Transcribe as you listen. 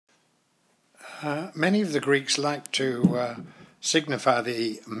Many of the Greeks like to signify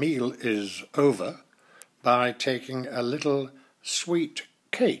the meal is over by taking a little sweet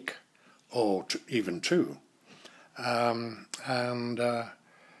cake, or even two. And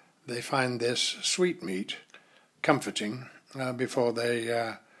they find this sweetmeat comforting before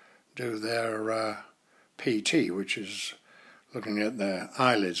they do their PT, which is looking at their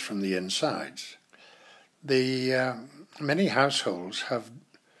eyelids from the insides. Many households have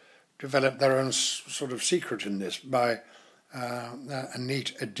developed their own sort of secret in this by a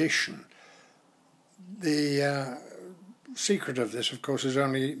neat addition. The secret of this, of course, is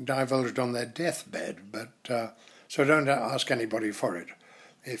only divulged on their deathbed, but so don't ask anybody for it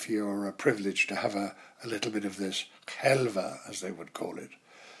if you're privileged to have a little bit of this helva, as they would call it.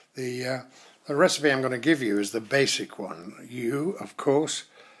 The recipe I'm going to give you is the basic one. You, of course,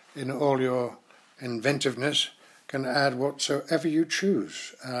 in all your inventiveness, can add whatsoever you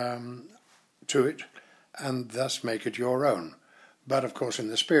choose to it, and thus make it your own. But, of course, in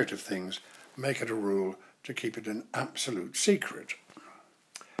the spirit of things, make it a rule to keep it an absolute secret.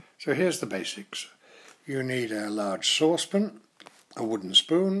 So here's the basics. You need a large saucepan, a wooden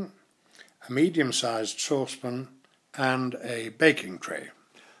spoon, a medium-sized saucepan, and a baking tray,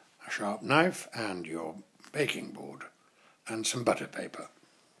 a sharp knife and your baking board, and some butter paper.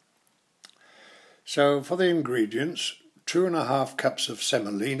 So for the ingredients, 2½ cups of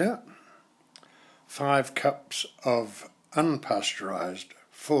semolina, 5 cups of unpasteurized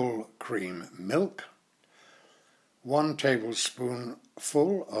full cream milk, 1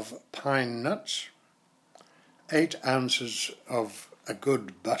 tablespoonful of pine nuts, 8 ounces of a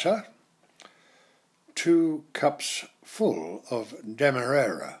good butter, 2 cups full of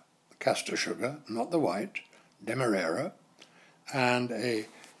demerara, castor sugar, not the white, demerara, and a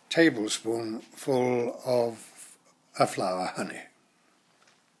tablespoonful of a flower honey.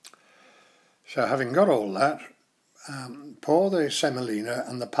 So having got all that, pour the semolina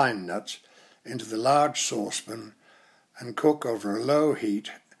and the pine nuts into the large saucepan and cook over a low heat,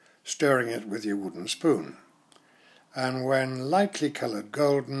 stirring it with your wooden spoon. And when lightly coloured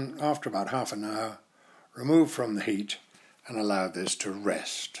golden, after about half an hour, remove from the heat and allow this to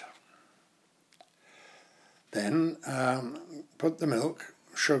rest. Then put the milk,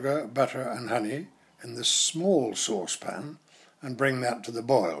 sugar, butter and honey in the small saucepan and bring that to the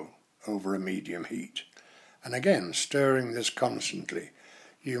boil over a medium heat. And again, stirring this constantly.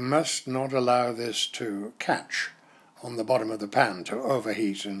 You must not allow this to catch on the bottom of the pan, to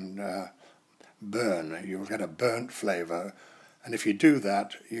overheat and burn. You'll get a burnt flavour, and if you do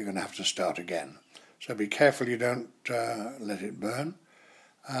that, you're going to have to start again. So be careful you don't let it burn.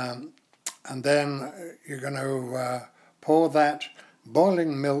 And then you're going to pour that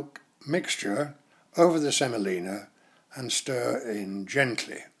boiling milk mixture over the semolina and stir in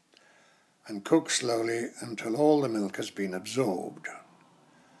gently, and cook slowly until all the milk has been absorbed.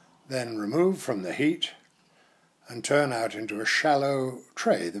 Then remove from the heat and turn out into a shallow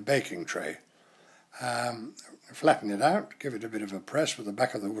tray, the baking tray. Flatten it out, give it a bit of a press with the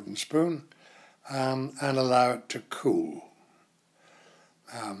back of the wooden spoon, and allow it to cool.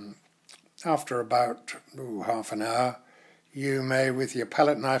 After about half an hour, you may, with your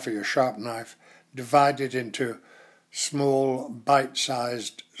palette knife or your sharp knife, divide it into small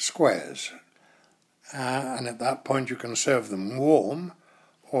bite-sized squares. And at that point you can serve them warm,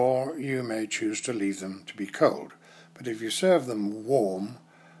 or you may choose to leave them to be cold. But if you serve them warm,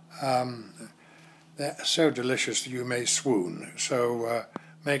 they're so delicious that you may swoon. So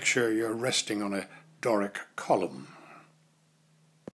make sure you're resting on a Doric column.